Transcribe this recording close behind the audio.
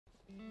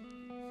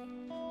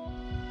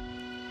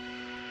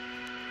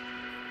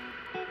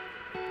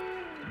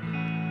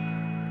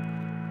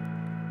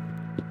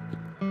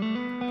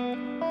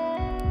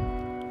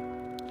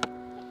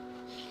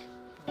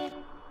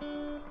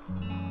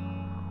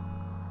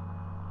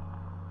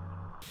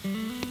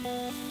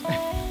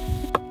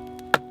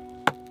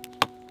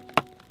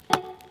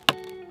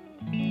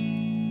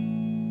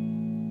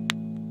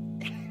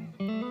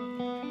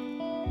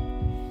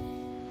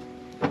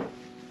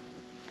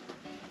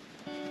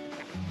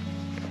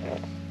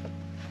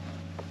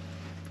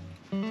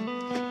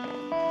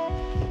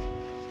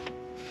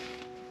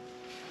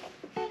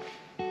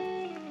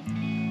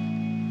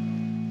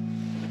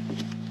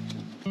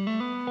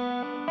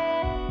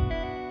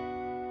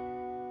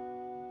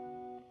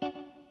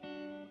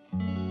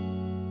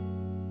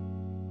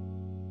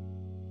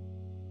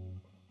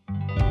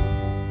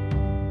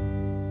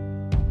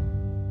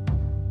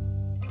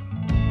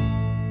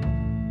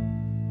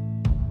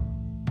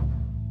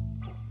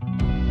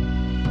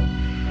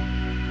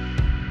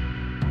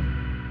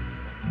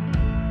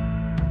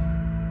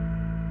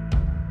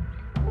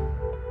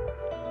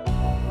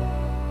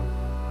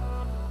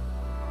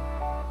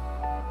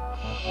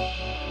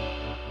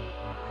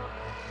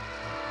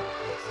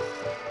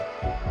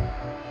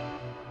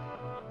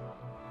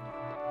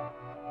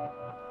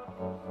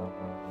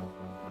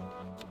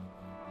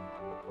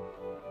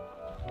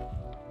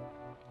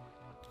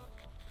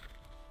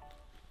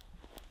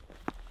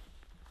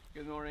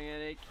Good morning,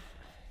 Erik.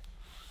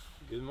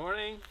 Good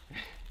morning.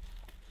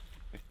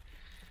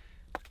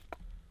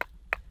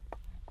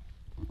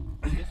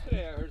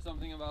 Yesterday I heard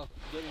something about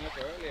getting up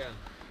early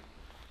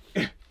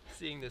and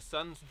seeing the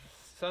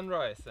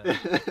sunrise.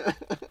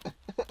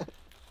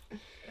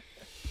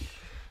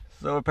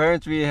 So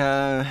apparently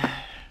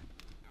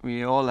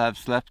we all have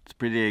slept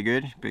pretty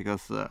good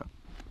because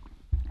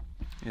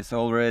it's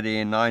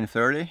already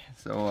 9:30.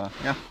 So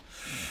yeah.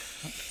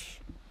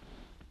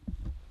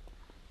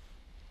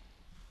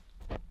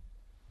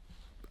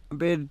 A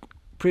bit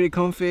pretty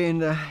comfy in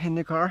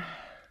the car.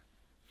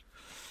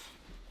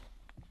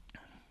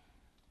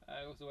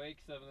 I was awake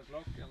 7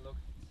 o'clock and looked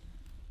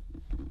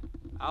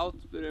out,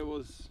 but it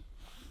was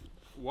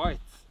white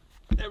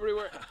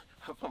everywhere.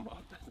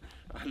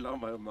 Jeg la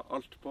meg med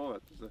alt på,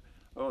 vet du,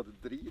 så det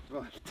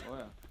dritvarmt.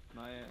 Ja.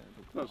 Nei,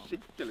 det var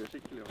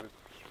skikkelig varmt.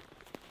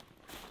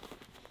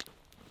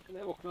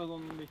 Jeg våkna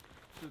sånn litt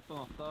ut på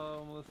natta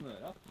og må det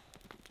snøre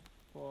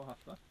på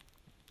heftet.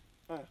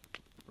 Ja.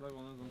 For da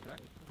går det en sånn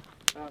trekk.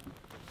 Ja.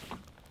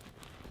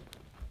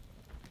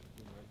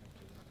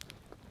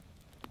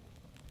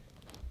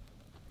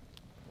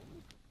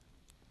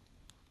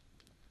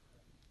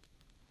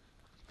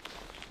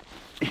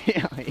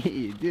 Ja,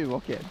 du er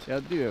våken. Ja,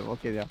 du er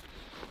våken, ja.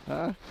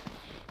 Ja.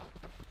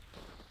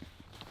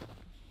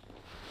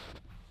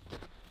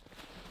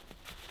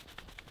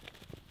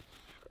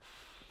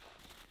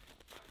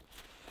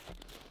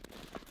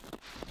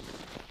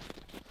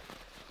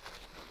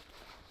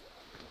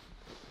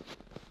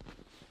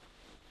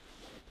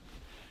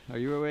 Are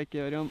you awake,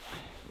 Ørjan?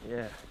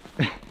 Yeah.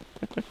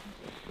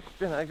 It's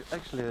been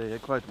actually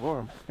quite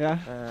warm.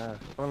 Yeah?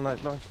 All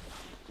night long.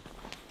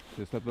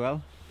 You slept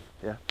well?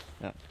 Yeah.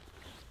 Yeah.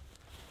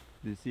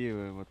 Did you see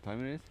what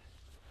time it is?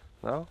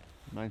 No?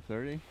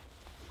 9:30?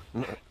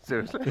 No,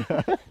 seriously?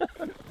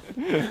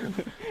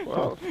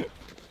 Wow.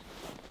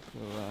 So,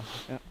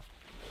 yeah.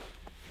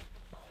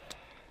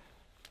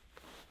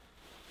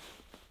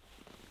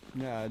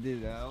 Yeah, I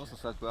did. I also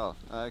slept well.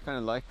 I kind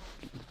of like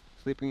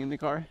sleeping in the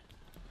car.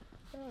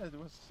 Yeah, it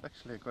was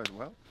actually quite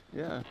well.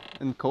 Yeah,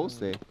 and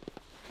cozy.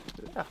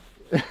 Yeah.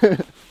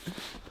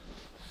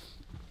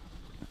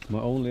 My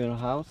own little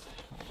house.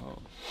 Oh.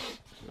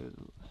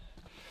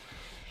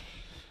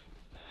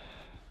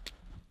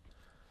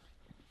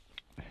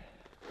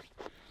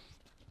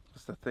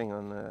 What's that thing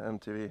on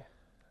MTV?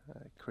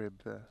 Crib.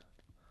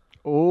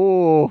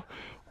 Oh!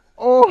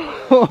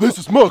 Oh! This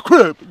is my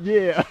crib!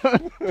 Yeah!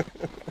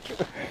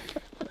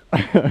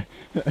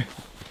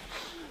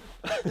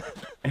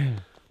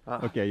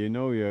 Okay, you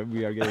know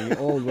we are getting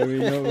old when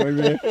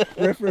we're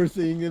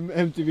referencing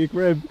MTV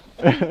Crib.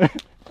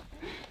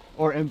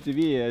 Or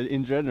MTV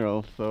in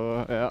general,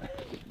 so yeah.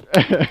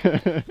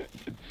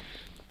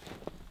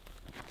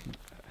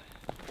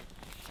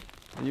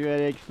 You,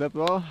 Erik, slept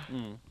well?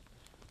 Mm.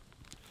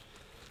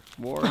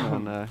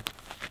 Warm and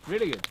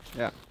Really good.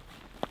 yeah.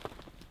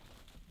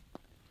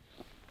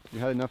 You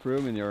had enough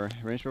room in your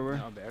Range Rover?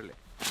 No, barely.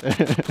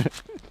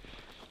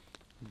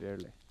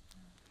 Barely.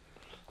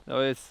 No,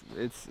 it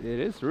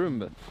is room,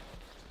 but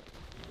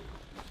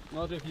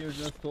not if you're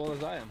as tall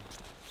as I am.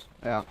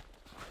 Yeah,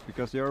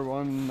 because you're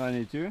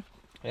 192.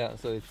 Yeah,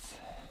 so it's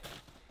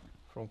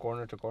from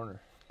corner to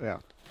corner. Yeah.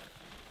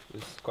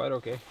 It's quite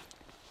okay.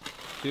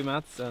 2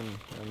 mats and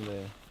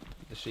the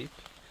sheep.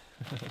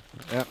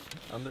 Yeah.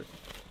 Under.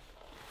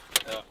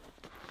 Yeah.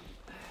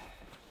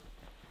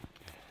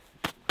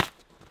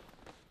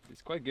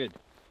 It's quite good.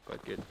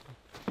 Quite good.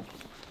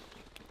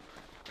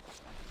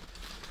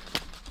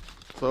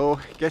 So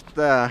get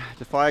the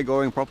fire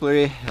going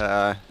properly,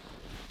 and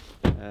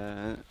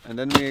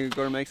then we're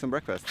gonna make some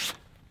breakfast.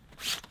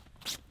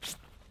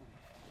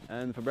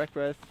 And for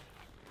breakfast,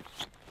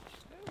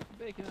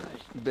 Bacon and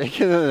eggs.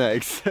 bacon and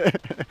eggs.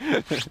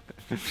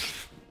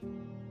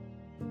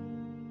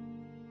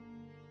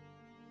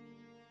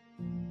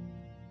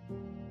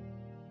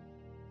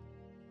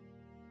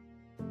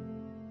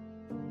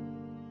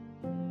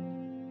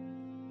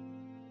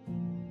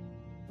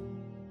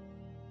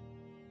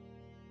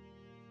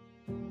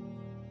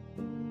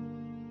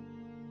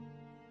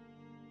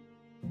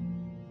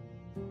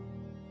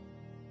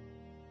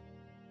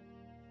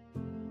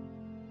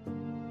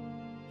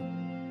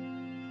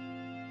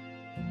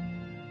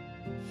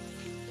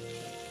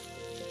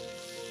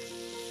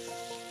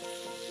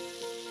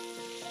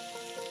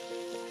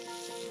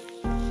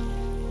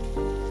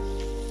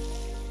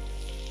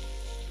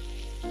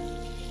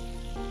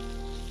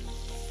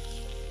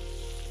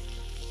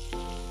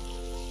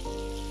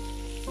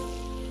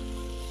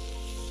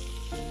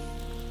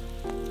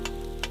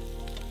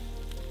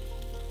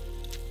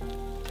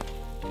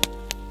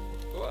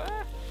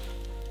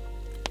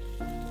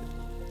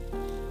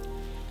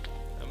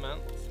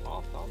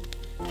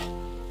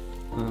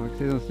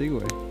 Litt sånn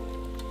Segway.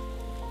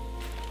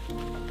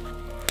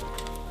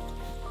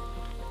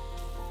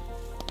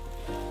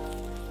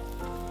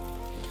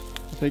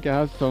 I think I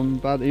have some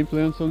bad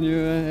influence on you,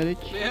 Erik.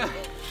 Yeah.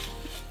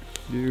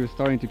 You're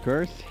starting to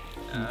curse.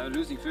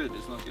 Losing food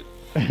is not good.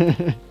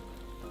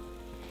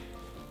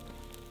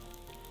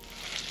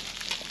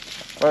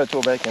 Var det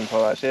 2 bacon på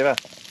hver skive?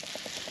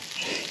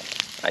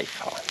 Nei,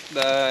 faen.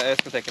 Jeg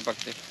skal take en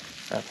pakke til.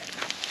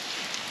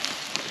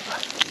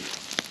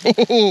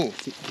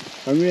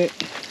 Hungry?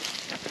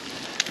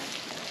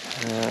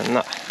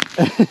 Nei.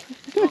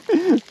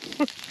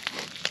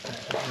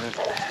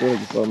 Stoler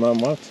ikke på meg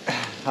mat?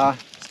 Hæ?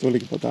 Stoler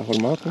ikke på at jeg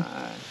holder maten?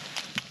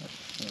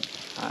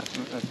 Nei, jeg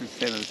skulle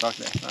se det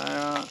saklig. Nei,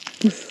 ja.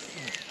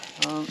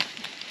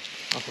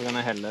 Og så kan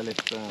jeg helle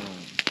litt...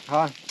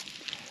 Hæ?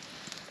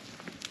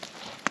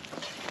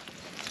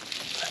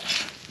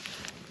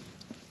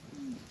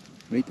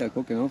 Viktig at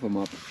kokken også får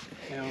mat.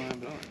 Ja, det er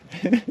bra.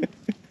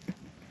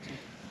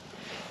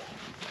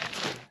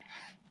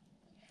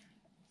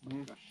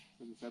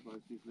 Skal du se på å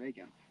spise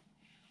bacon?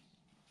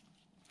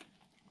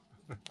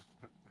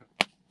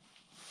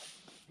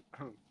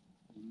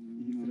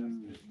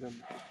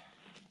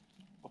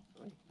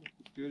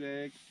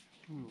 Skurek.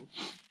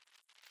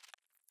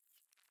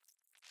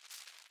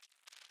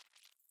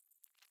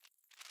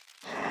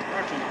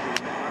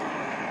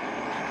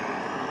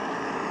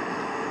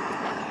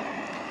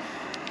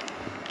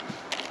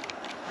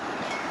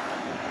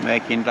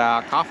 Making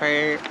the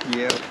coffee.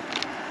 Yeah.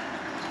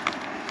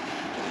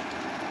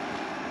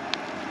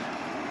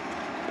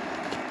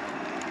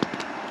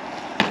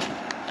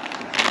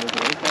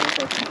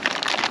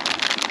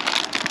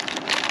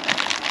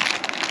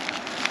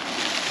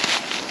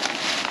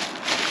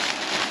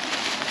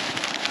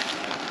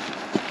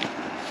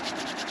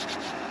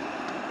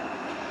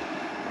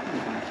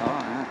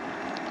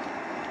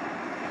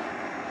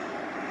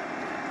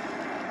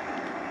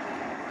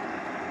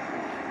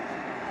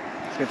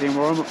 It's getting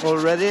warm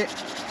already.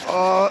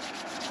 Oh,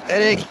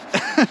 Erik!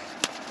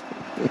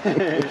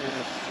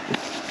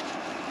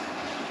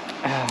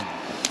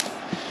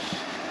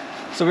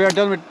 So we are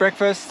done with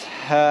breakfast,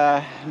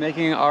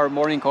 making our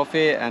morning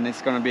coffee, and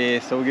it's gonna be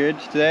so good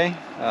today.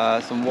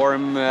 Some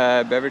warm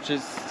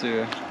beverages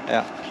to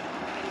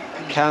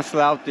cancel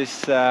out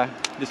this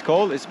this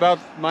cold. It's about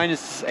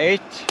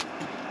 -8,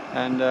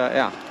 and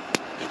yeah.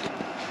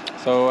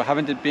 So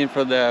haven't it been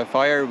for the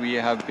fire, we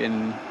have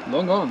been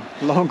Long gone.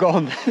 long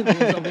gone.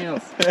 Doing something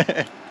else.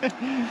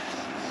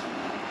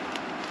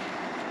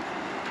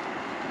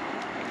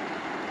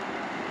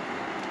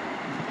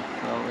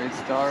 So it's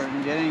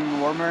starting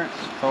getting warmer.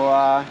 So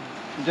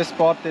we just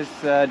bought this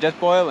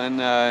JETBOIL,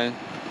 and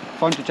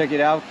fun to check it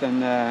out,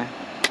 and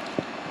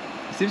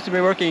it seems to be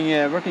working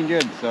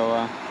good.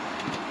 So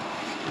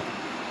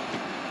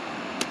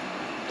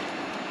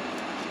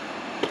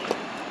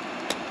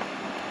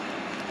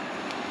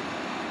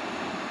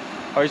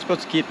are you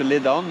supposed to keep the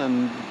lid on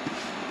and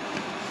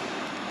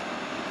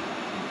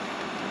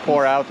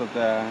pour out of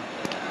the...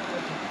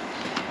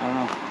 I don't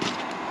know.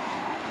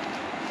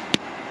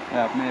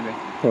 Yeah, maybe.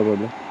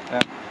 Probably.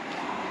 Yeah.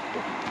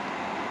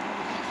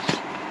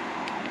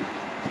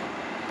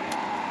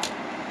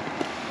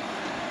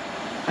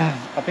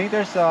 I think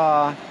there's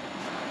a...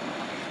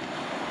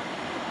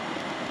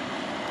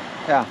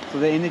 Yeah, so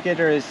the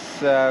indicator is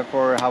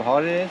for how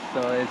hot it is,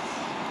 so it's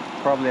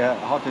probably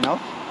hot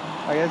enough,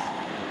 I guess.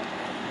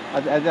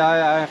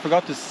 I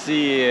forgot to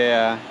see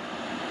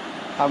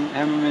how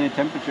many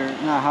temperature,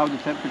 no, how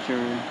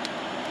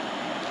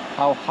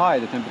high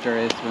the temperature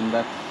is when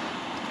that's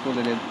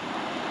fully lit.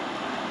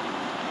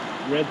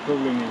 Red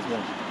probably means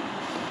what?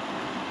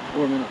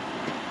 4 minutes.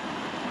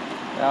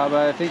 Yeah,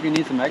 but I think we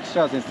need some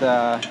extra since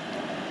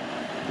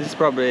this is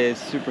probably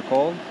super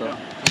cold. So. Yeah.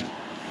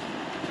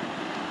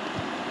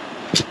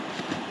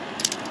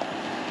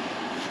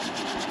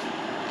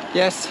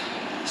 Yes,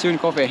 soon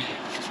coffee.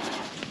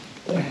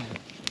 Let's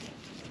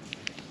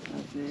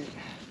see.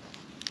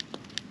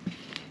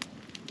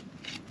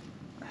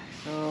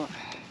 So.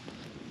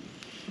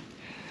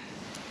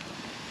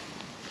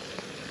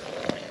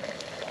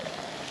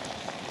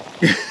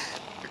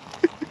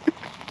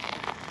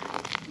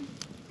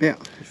 Yeah.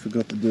 You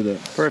forgot to do the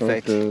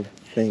Perfect. sort of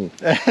thing.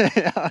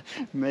 Yeah,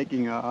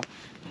 making a...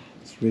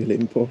 It's really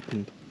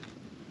important.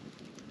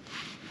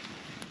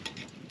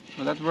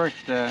 Well, that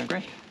worked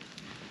great.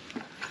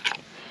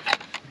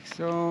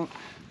 So...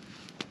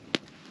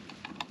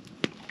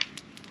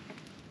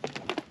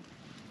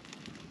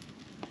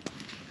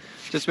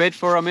 Just wait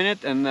for a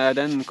minute and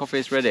then coffee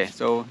is ready.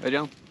 So,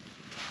 Ørjan,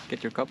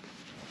 get your cup.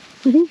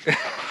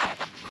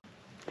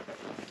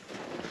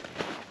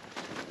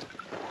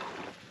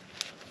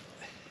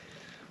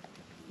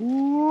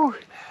 Woo!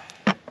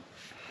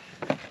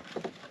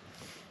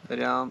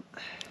 Ørjan.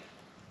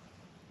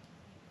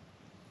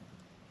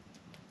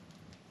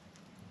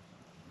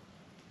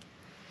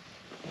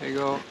 There you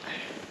go.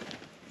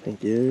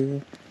 Thank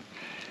you.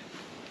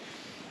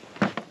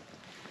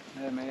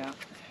 There, Mia.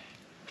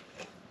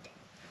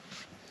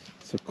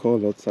 So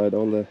cold outside,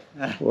 all the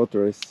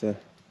water is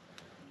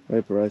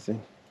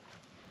vaporizing.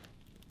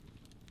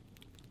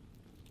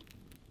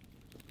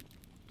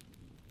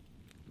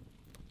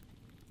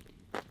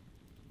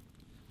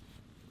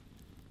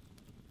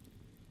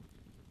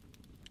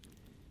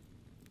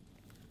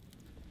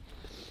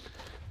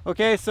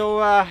 Okay,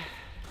 so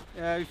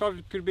we thought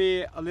it could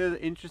be a little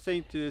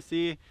interesting to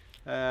see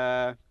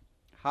how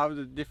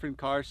the different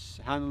cars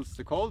handles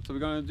the cold. So we're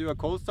going to do a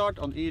cold start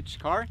on each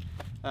car.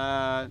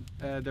 There's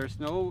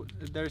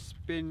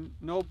been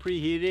no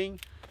preheating,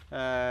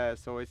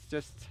 so it's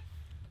just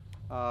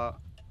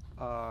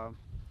from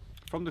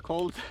the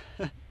cold.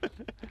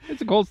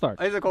 It's a cold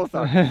start. It's a cold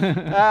start.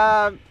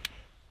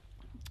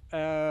 Yeah,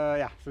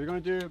 so we're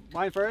going to do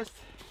mine first.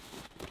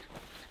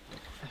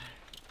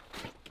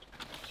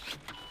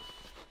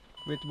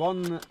 With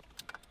one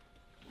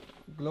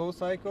glow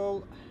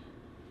cycle.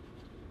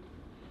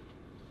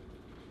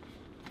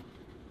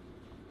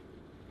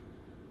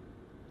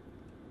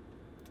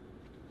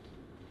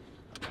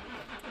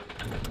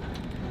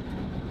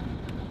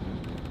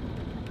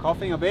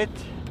 Coughing a bit.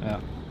 Yeah.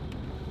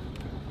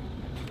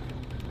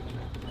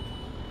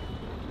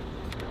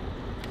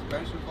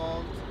 Suspension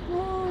fault.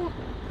 Woo!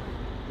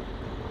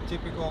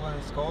 Typical when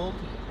it's cold.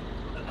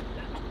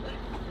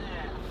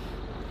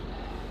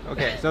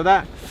 Okay, so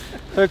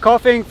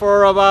coughing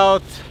for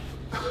about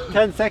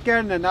 10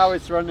 seconds, and now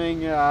it's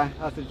running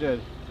as it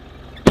should.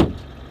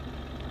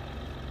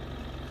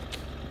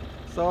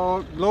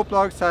 So glow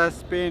plugs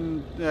has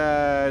been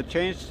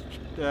changed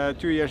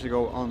 2 years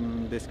ago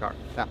on this car.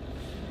 Yeah.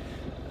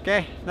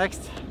 Okay,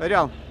 next,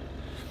 Ørjan.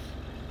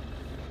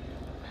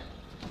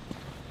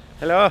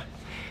 Hello.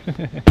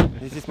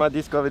 This is my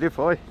Discovery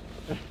 4.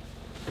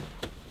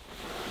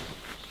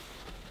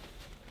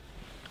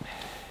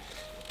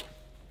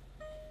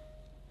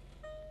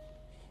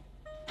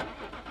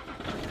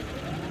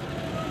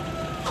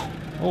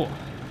 Oh.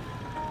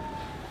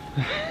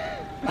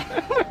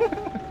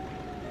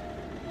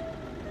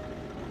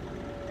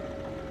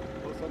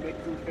 Also make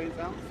some strange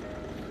sounds.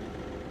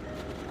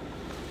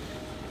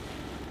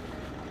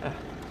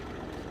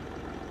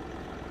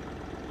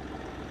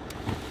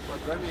 But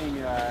running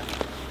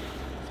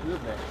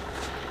smoothly.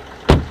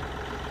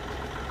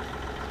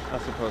 I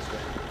suppose so.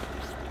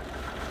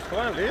 Hva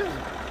er det?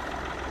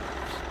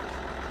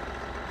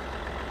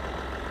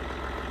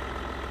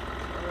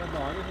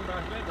 Dagen som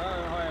bærer litt, da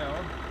har jeg jo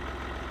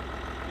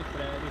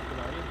siste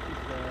dagen,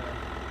 siste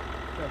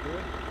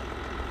kjøretur.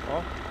 Ja.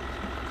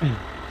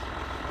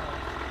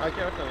 Jeg har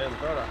ikke hørt noe igjen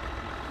før da.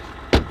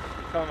 Det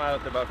kan være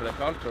at det er bare for det er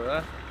kaldt, tror du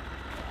det?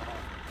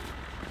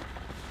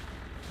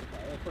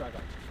 Jeg tror det er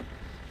kaldt.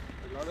 Er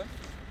du klar det?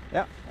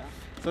 Yeah.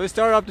 So we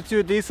started up the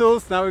two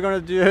diesels. Now we're going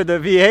to do the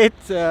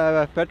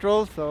V8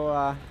 petrol.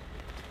 So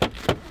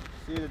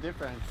see the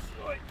difference.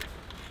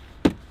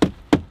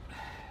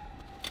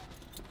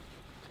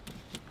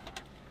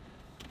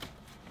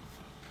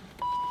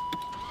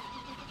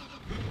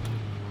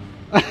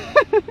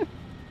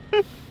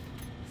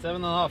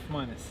 7.5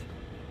 minus.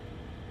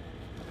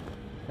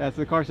 Yeah, so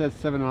the car says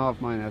 7.5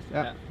 minus.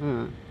 Yeah.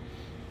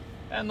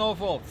 And no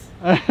faults.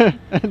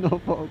 No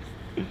faults.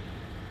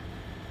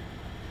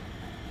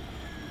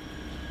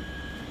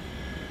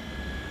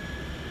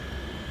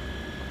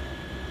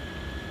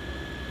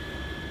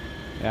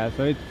 Yeah,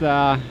 so it's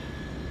a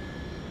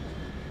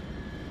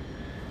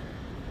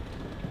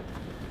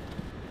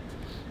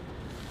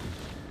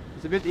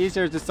bit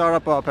easier to start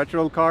up a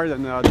petrol car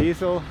than a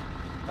diesel.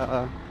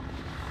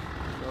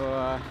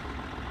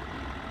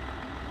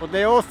 But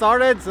they all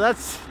started, so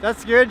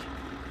that's good.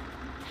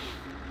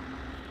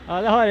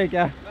 Ja, det har jeg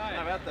ikke. Nei,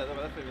 jeg vet det. Det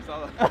var derfor vi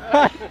sa det.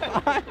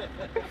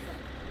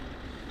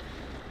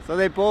 So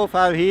they both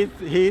have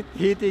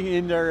heating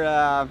in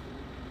their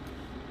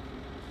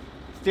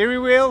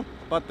steering wheel,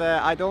 but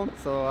I don't,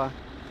 so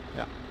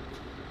yeah.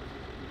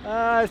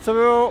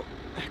 So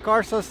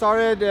cars are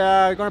started,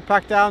 we're going to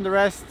pack down the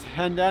rest,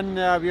 and then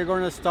we're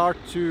going to start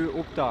to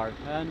Oppdal.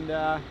 And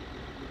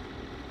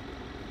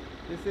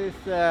this is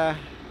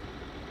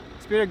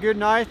it's been a good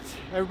night.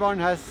 Everyone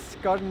has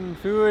gotten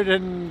food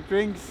and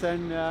drinks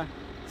and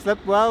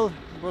slept well.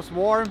 It was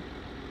warm,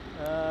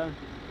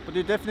 but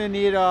you definitely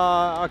need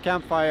a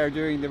campfire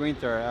during the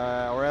winter,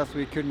 or else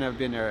we couldn't have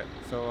been here.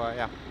 So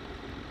yeah,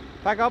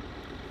 pack up,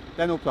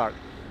 then Oppdal.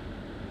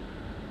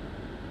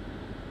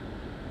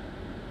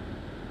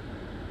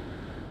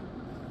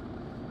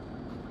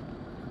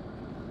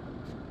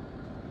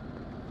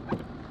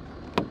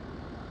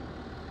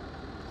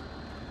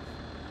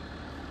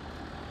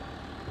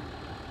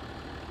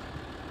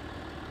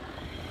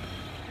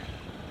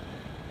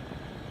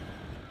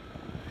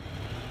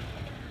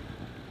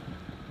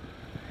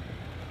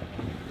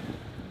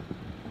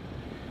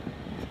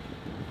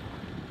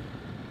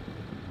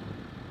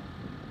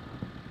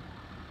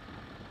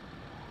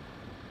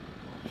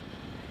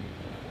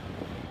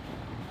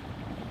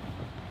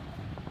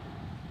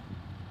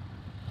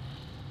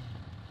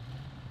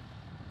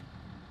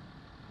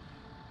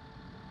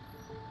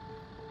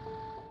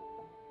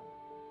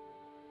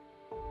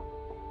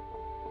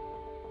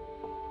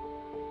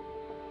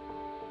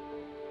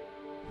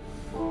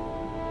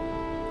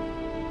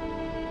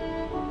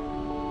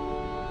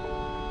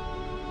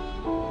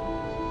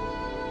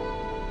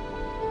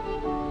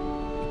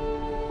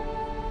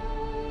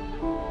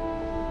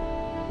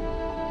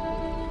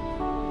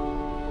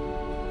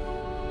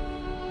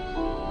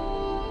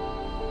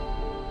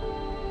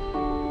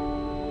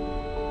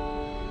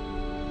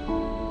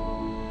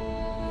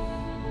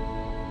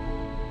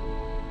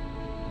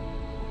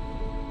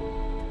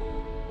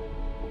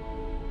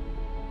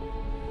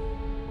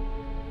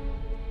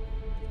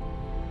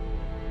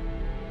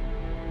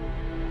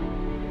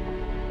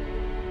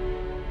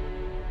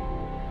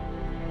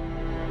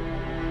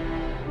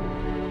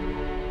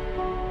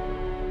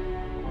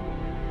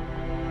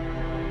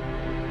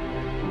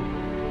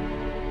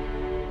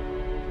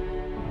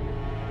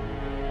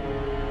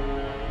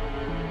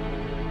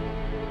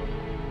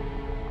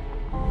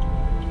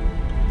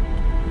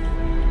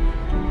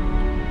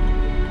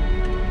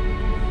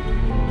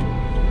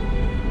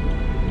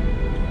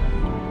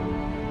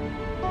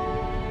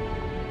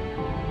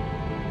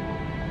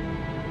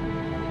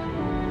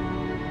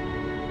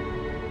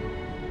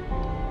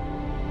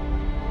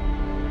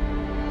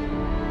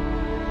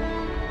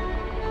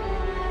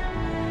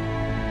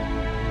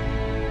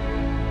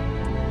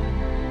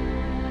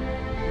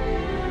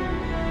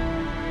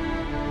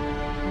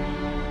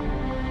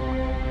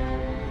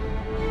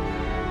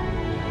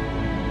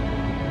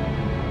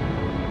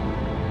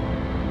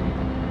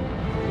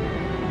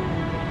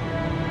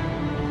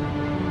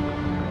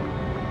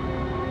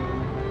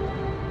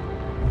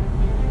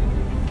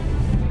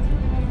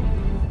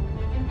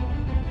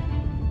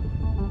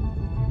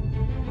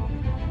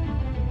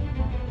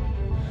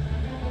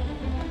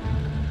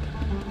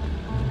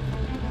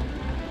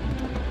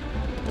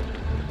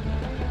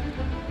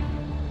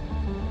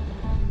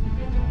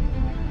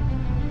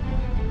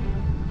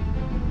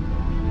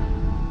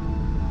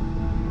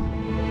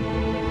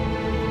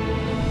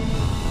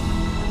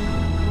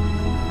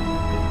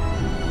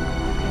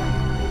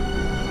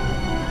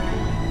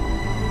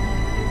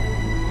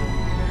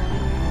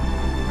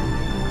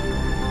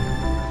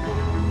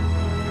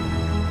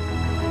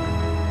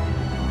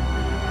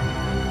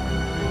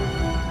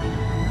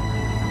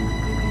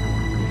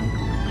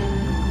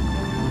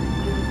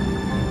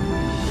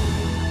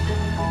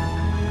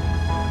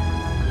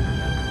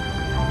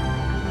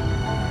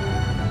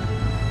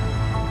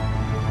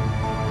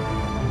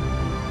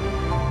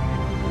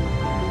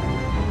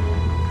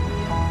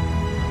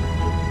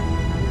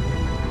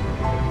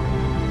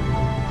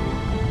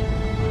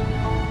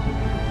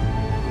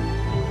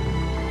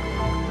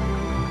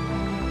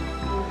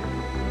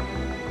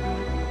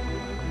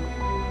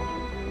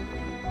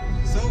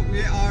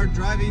 are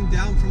driving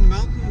down from the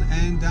mountain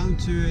and down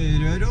to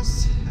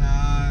Røros.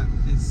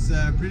 It's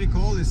pretty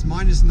cold, it's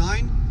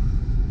 -9,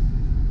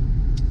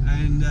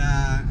 and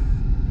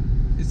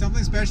it's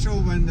something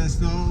special when the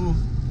snow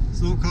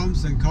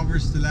comes and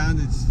covers the land.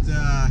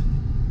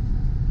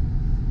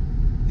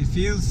 It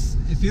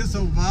feels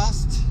so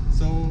vast,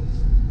 so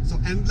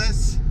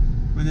endless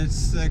when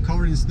it's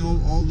covered in snow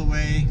all the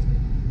way,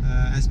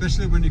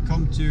 especially when you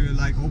come to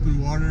like open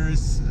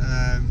waters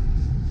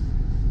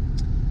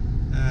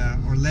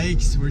or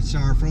lakes which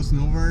are frozen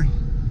over.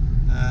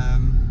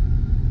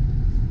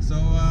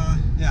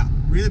 Yeah,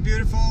 really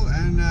beautiful,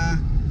 and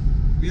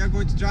we are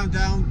going to drive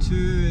down to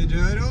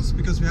Røros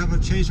because we have a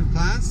change of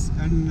plans,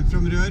 and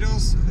from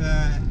Røros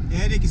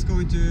Erik is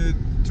going to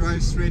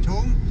drive straight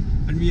home,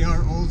 and me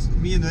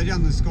and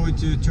Ørjan is going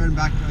to turn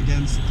back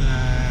against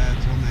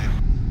Trondheim.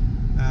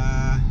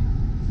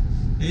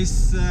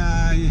 It's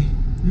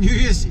New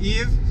Year's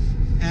Eve,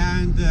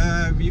 and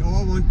we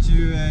all want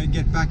to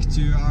get back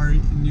to our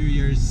New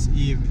Year's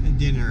Eve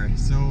dinner.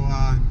 So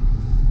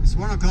it's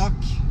 1 o'clock.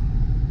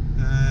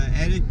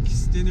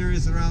 Erik's dinner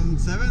is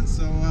around 7,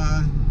 so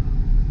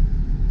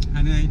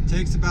and it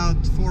takes about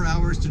 4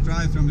 hours to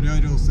drive from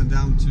Røros and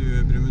down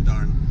to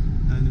Brumunddal,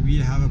 and we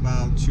have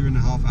about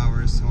 2.5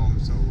 hours home.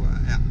 So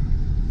yeah,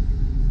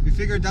 we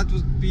figured that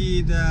would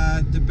be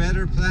the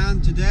better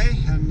plan today,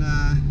 and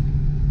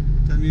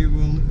then we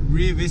will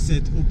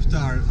revisit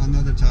Oppdal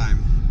another time.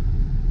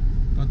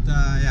 But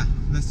yeah,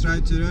 let's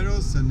drive to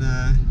Røros and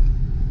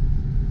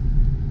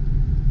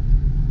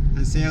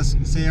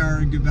say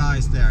our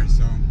goodbyes there.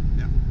 So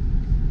yeah.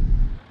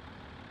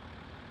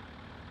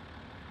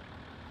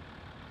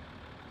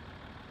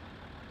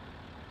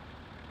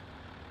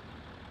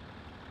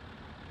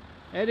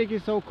 Erik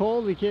is so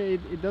cold,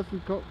 it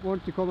doesn't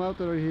want to come out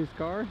of his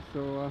car,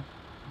 so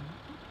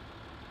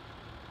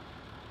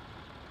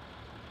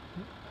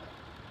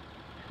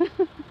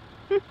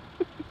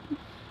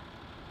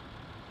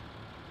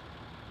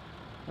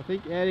I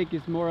think Erik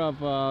is more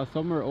of a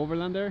summer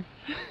overlander.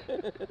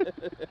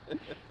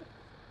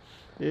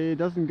 He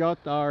doesn't got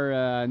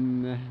our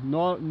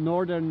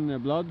northern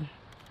blood.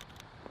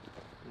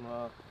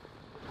 No.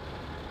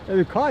 Er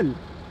du kald?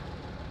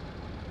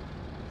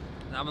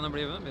 Nei, men det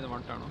blir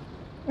varmt her nå.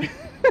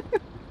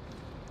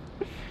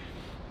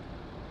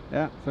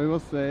 Yeah, so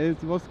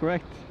it was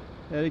correct.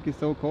 Erik is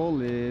so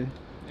cold, he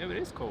Yeah, but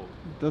it is cold.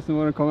 doesn't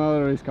want to come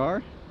out of his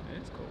car.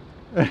 It is cold.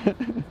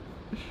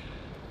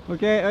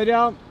 Okay,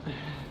 Ørjan.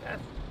 Yes.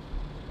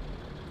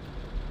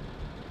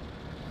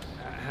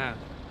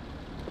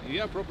 You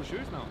have proper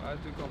shoes now. I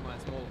took on my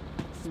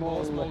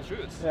small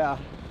shoes. Yeah,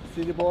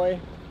 city boy.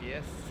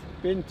 Yes.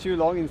 Been too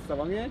long in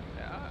Stavanger.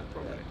 Yeah,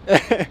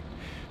 probably.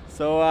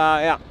 So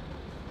yeah.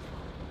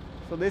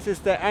 So this is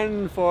the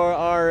end for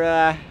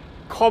our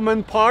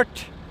common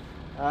part.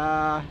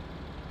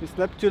 We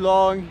slept too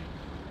long,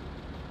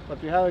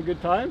 but we had a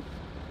good time.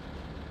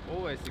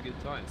 Always a good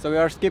time. So we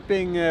are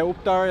skipping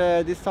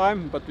Oppdal this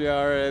time, but we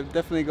are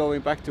definitely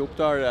going back to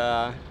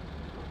Oppdal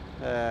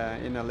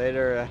in a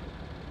later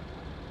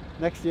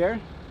next year.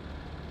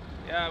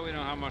 Yeah, we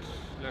don't have much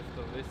left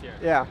of this year.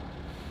 Yeah.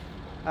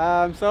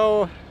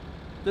 So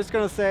just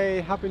gonna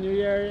say Happy New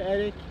Year,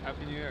 Erik.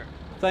 Happy New Year.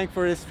 Thanks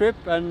for this trip,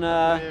 and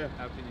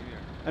Happy New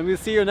Year. and we'll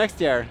see you next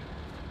year.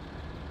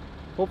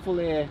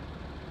 Hopefully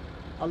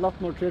a lot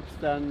more trips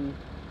than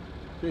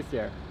this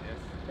year.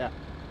 Yes.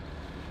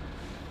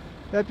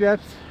 Yeah. Yep, yep.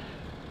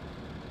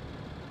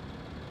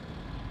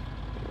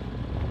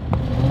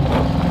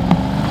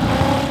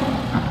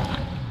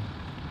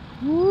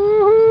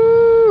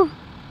 Woohoo!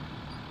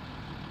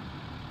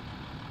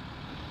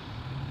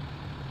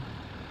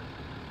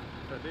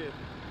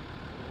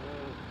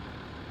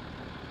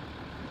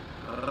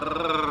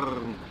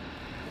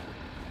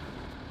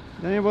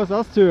 Then it was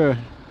us two.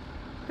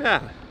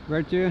 Yeah.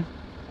 Where to?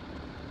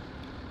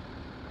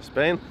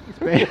 Spain.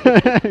 Spain.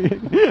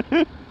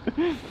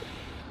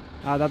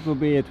 That will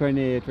be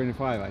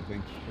 2025, I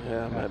think.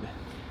 Yeah, maybe.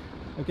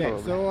 Okay,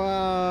 Probably.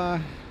 so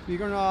we're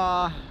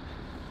gonna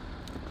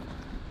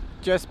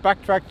just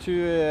backtrack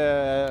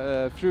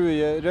to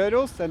through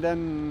Røros, and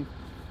then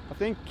I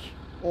think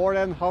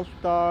Åren,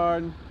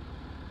 Haltdalen.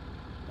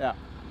 Yeah,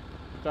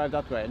 drive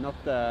that way, not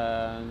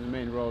the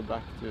main road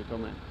back to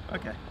Trondheim.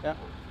 Okay. Yeah,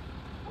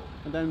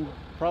 and then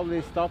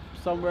probably stop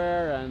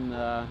somewhere and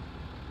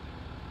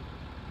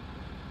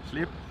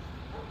sleep,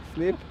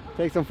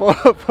 take some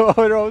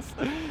photos,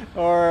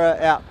 or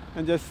yeah,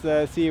 and just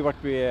see what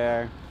we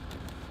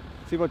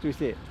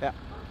see. Yeah.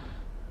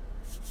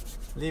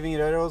 Leaving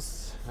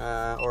Røros,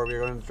 or we're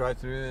going to drive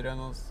through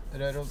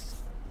Røros,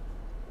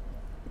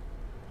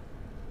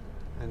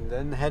 and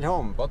then head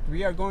home. But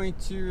we are going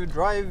to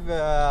drive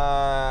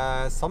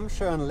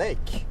Samsjøen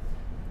Lake,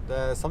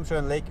 the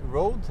Samsjøen Lake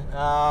Road,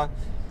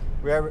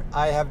 where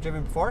I have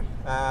driven before,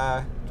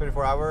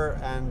 24-hour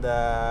and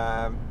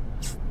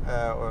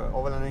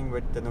overlanding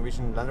with the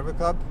Norwegian Land Rover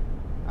Club.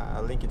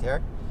 I'll link it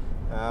here.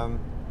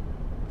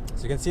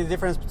 So you can see the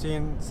difference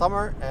between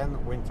summer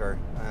and winter,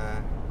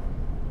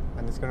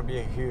 and it's going to be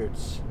a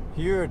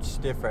huge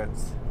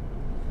difference.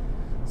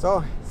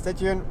 So stay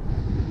tuned.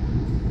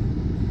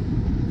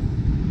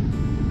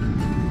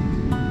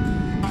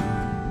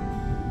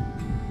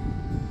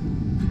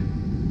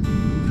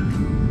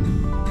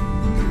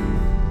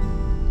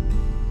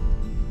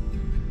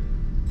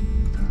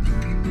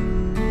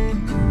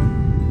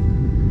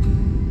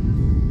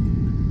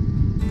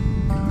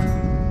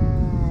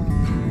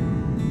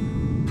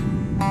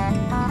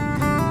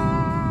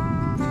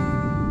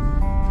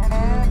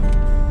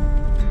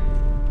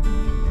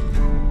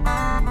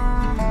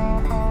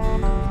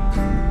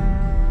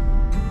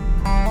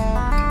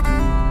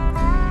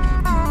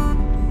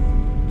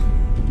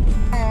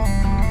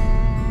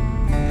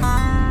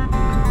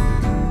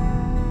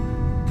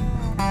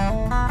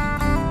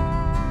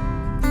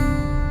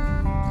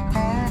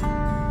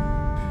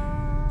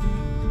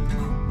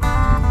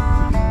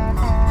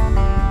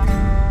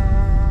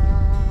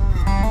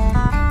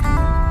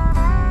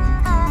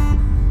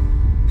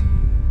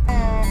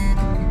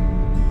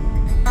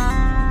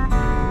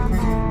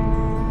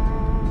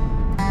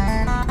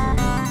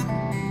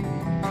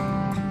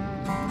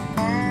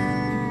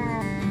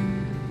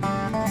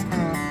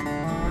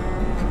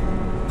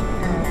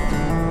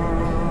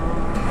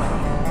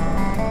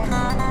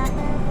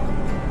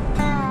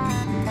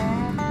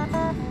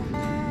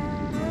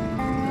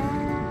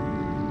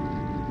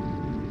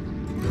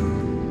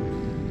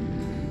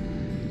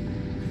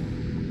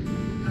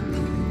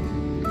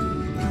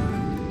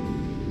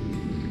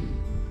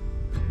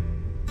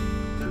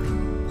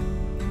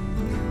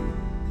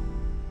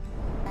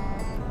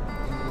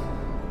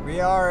 We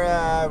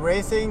are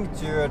racing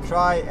to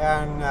try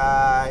and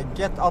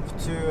get up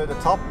to the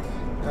top,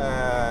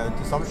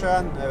 to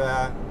Samsjøen,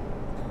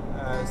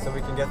 so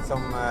we can get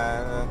some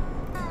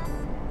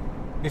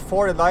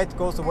before the light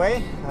goes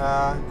away,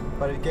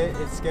 but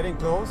it's getting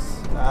close.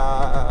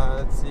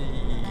 Let's see,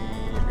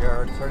 we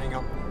are turning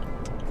up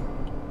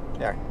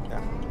there.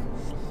 Yeah.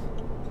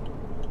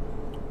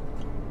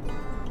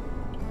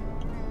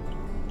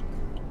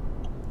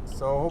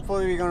 So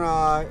hopefully we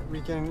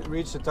can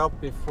reach the top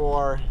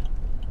before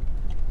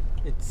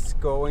it's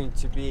going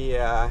to be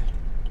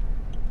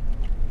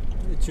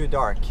too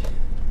dark.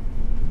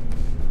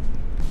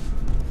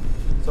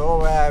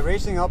 So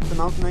racing up the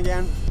mountain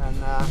again, and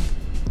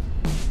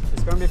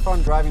it's gonna be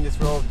fun driving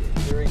this road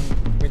during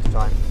winter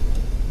time.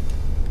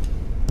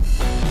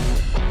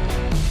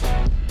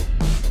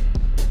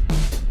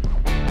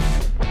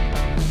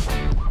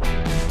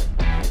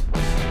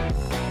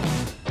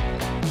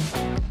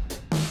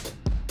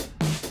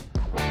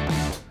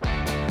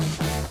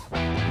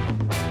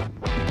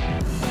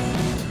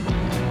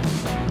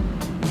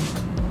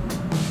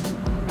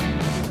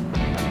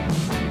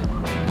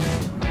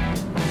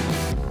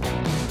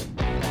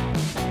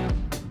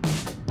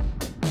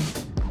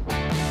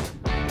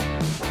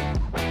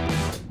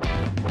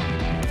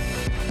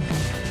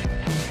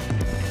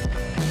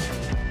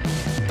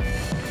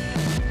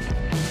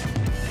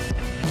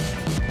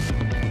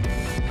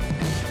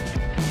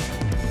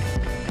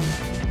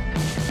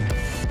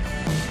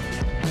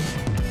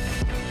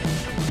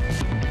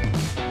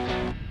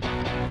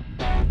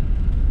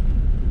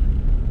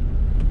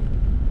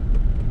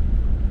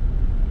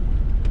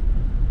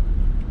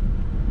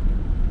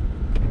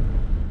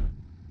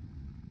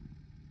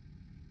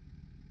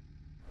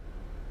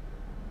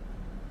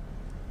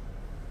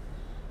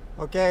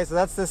 Okay, so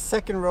that's the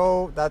second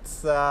row.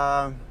 That's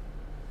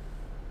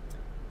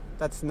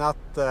not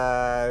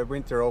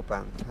winter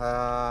open.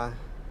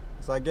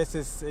 So I guess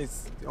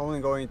it's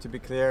only going to be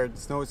cleared.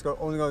 The snow is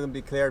only going to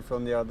be cleared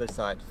from the other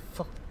side.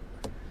 Fuck.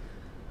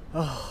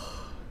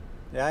 Oh.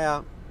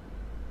 Yeah.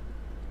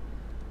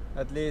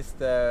 At least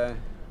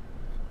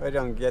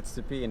Ørjan gets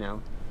to pee now.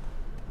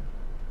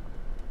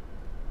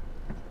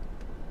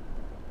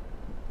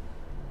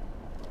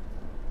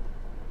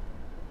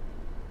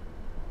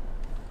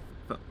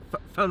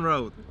 Fun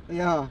road.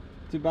 Yeah,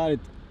 too bad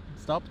it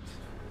stopped.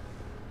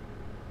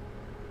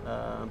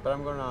 But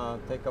I'm gonna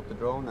take up the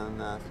drone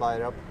and fly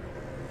it up.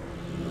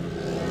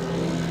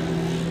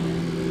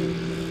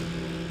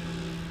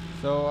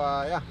 So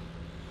yeah,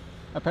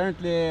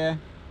 apparently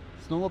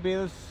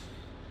snowmobiles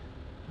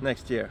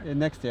Next year.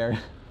 next year.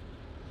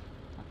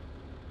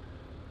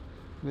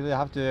 We'll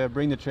have to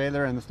bring the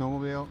trailer and the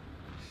snowmobile.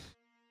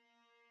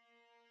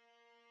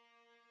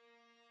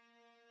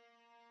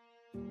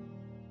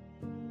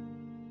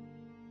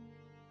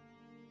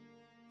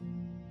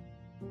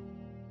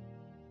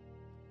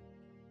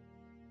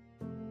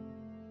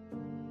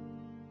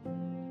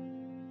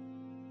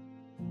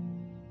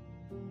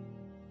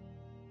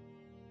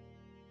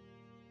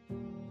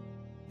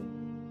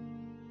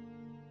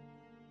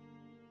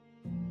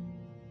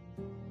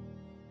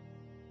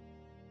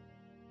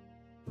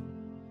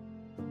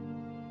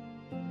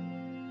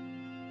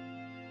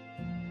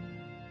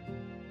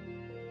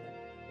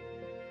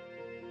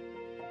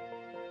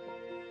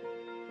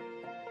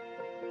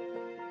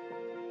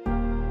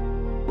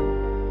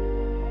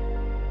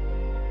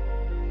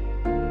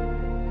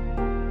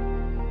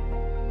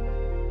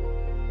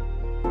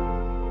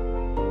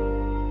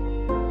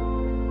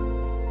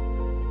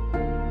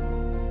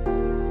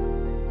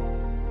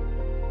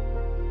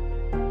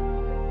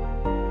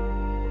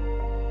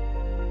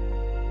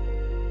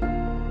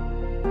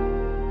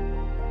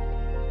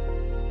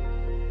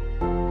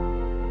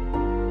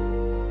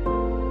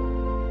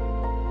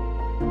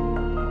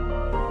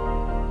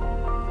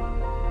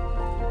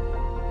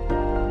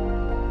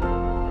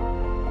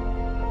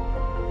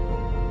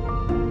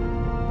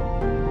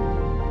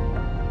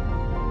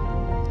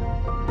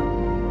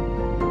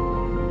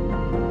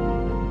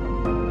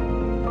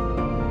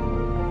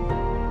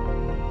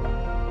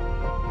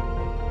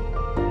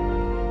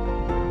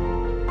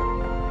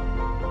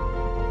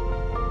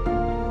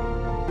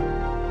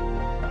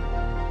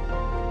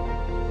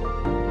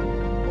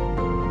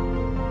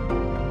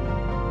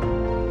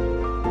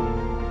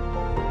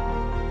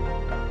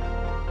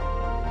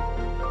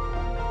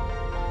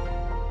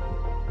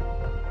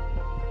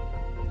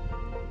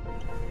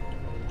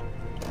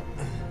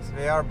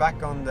 are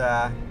back on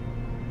the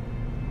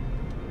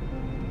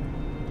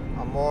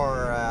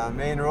more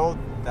main road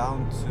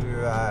down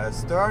to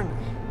Stern.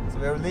 So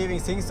we are leaving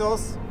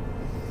Singsås,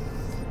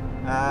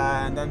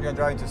 and then we are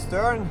driving to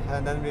Stern,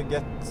 and then we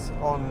get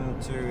on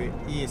to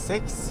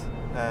E6,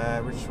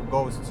 which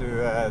goes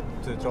to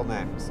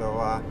Trondheim.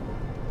 So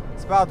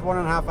it's about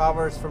 1.5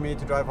 hours for me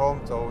to drive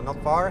home, so not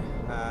far.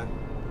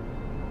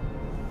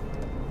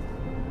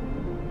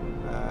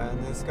 And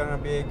it's gonna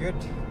be good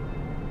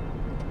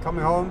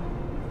coming home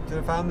to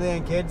the family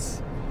and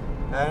kids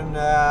and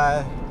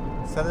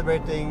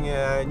celebrating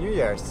New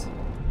Year's.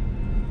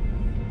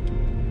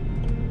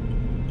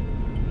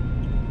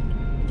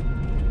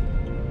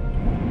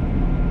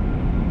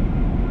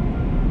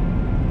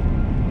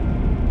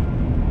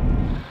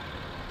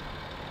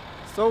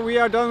 So we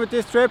are done with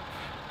this trip.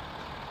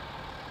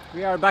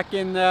 We are back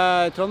in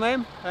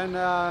Trondheim, and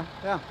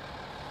yeah.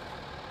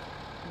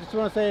 Just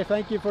want to say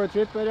thank you for the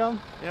trip, Ørjan.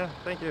 Yeah,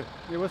 thank you.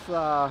 It was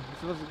a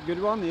good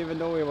one, even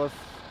though it was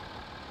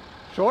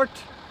short.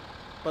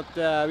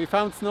 But we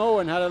found snow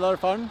and had a lot of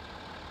fun.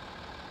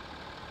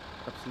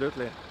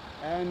 Absolutely.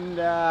 And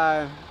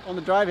on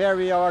the drive here,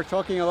 we are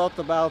talking a lot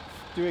about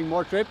doing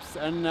more trips,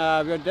 and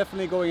we are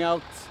definitely going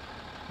out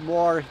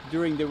more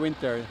during the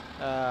winter.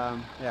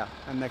 Yeah,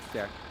 and next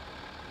year.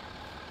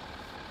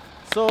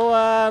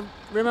 So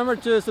remember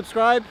to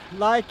subscribe,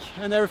 like,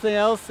 and everything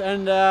else,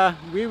 and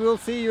we will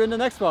see you in the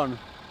next one.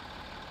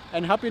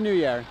 And Happy New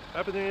Year!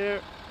 Happy New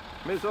Year,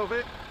 Miss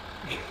Sophie.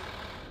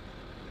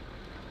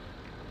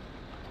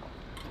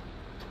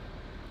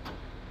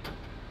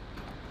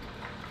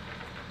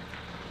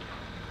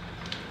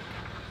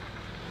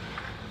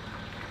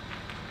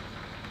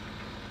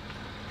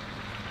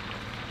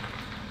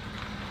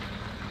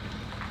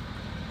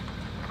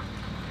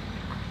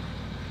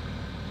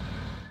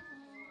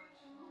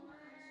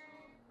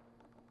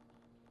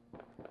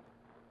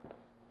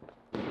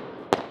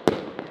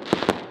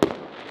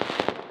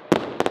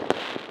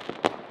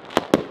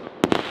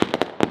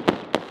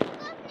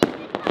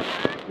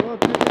 Well,